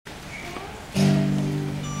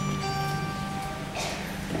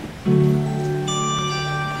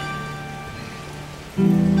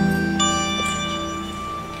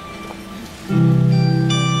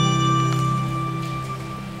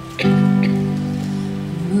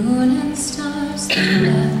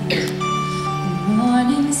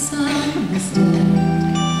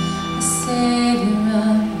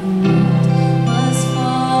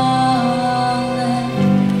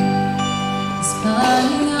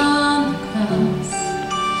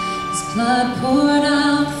poured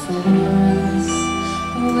out for us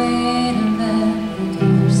the weight of every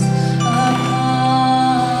curse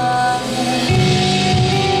upon him.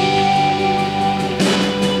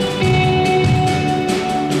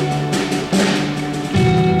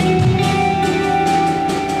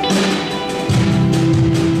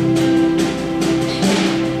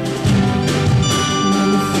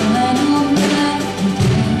 When the final breath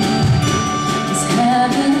began, as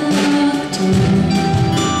heaven looked away,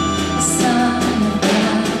 the Son of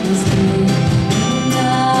God was laid in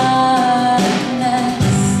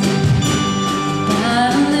darkness.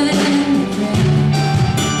 Battle in the grave,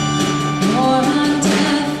 war on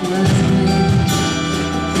death was waged.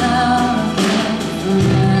 The power of death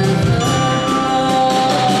forever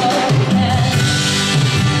broken.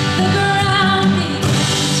 The ground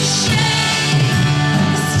began to shake,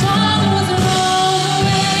 the storm was rolled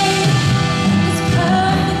away. His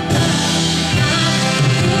perfect love cannot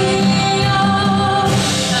be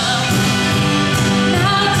overcome.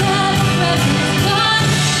 Now death threatens God,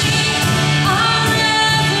 our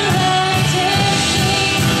resurrected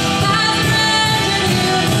King has rendered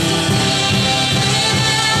you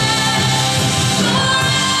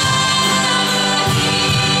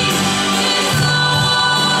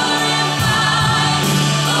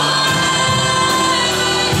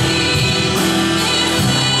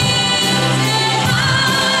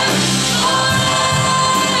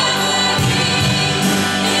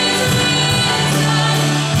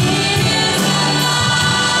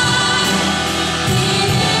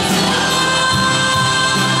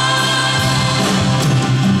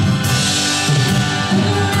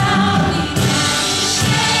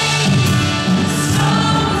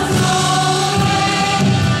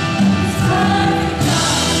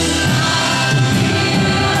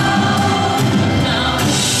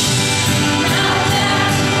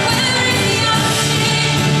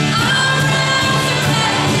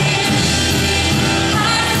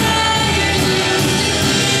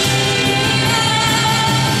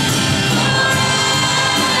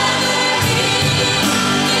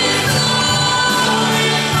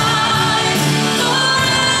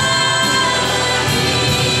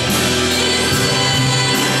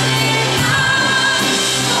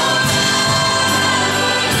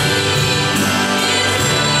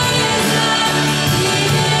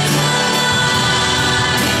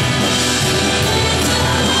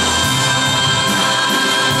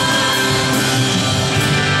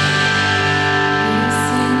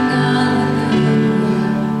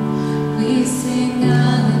we sing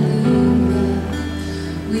hallelujah,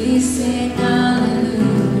 we sing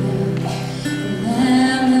hallelujah. The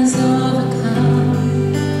Lamb is overcome.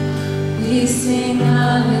 We sing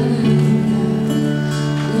hallelujah,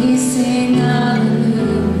 we sing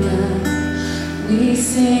hallelujah, we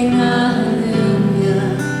sing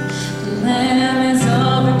hallelujah. The Lamb is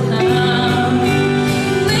overcome.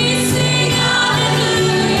 We sing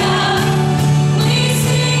hallelujah, we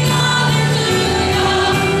sing hallelujah,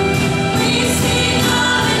 we sing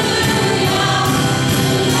hallelujah.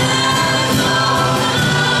 The Lamb is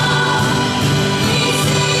overcome. We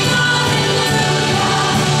sing hallelujah,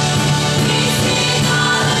 we sing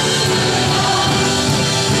hallelujah,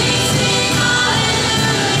 we sing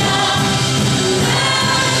hallelujah. The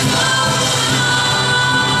Lamb is overcome.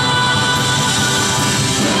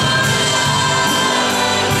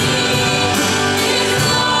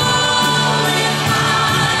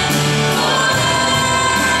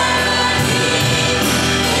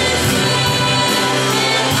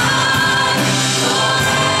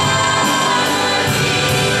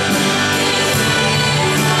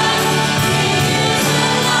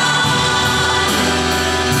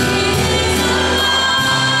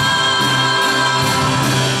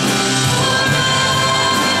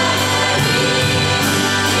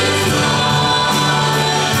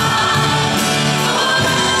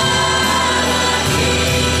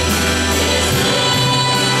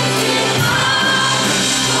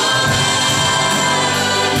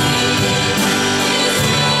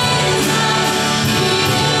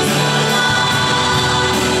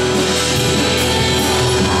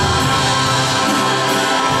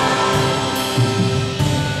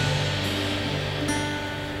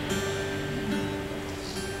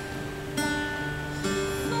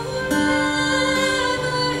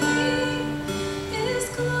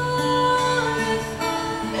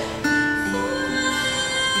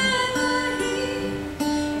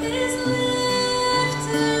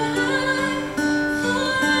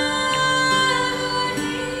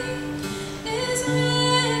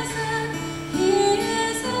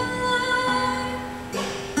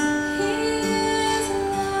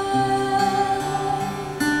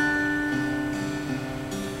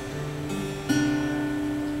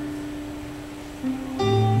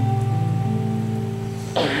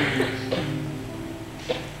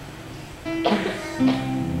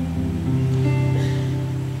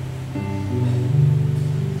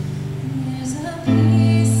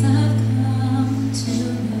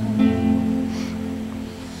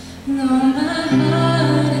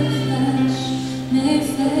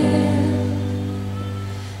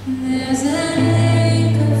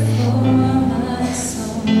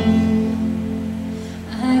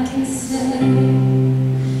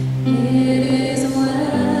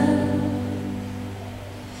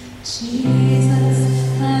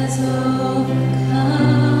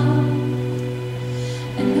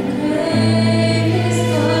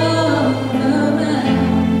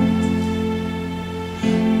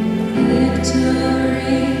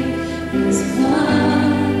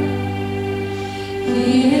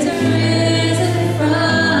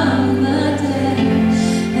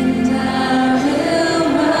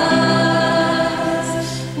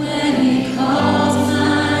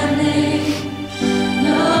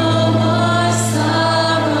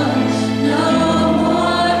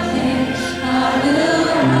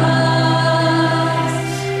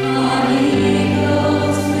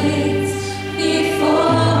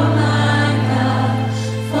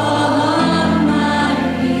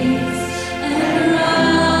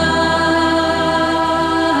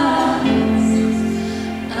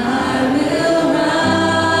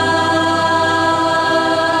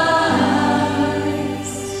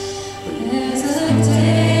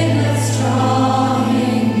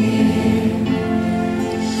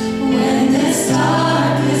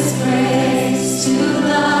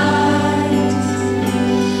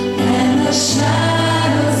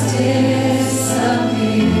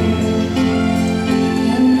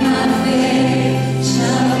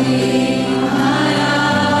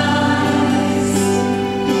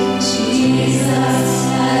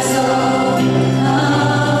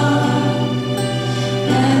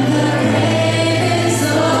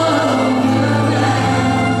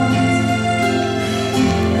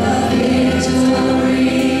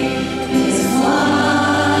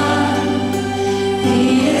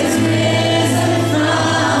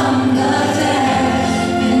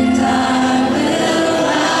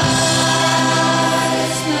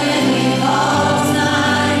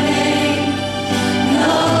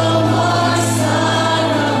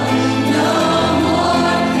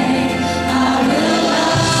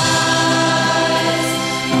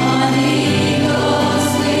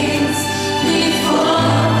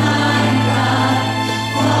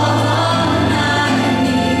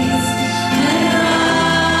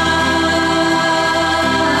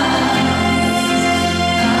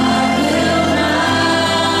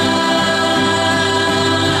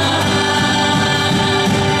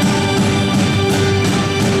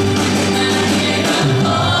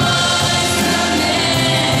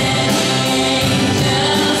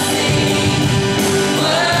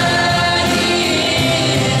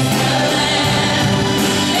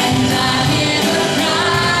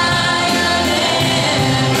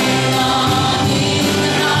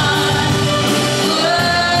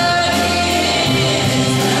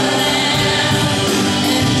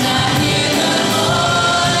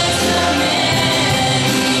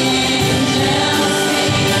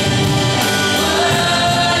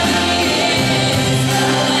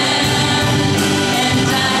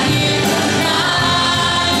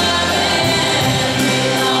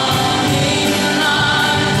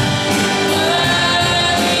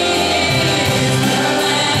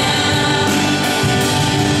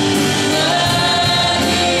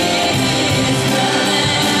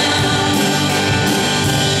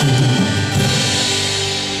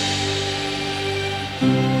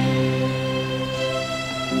 Thank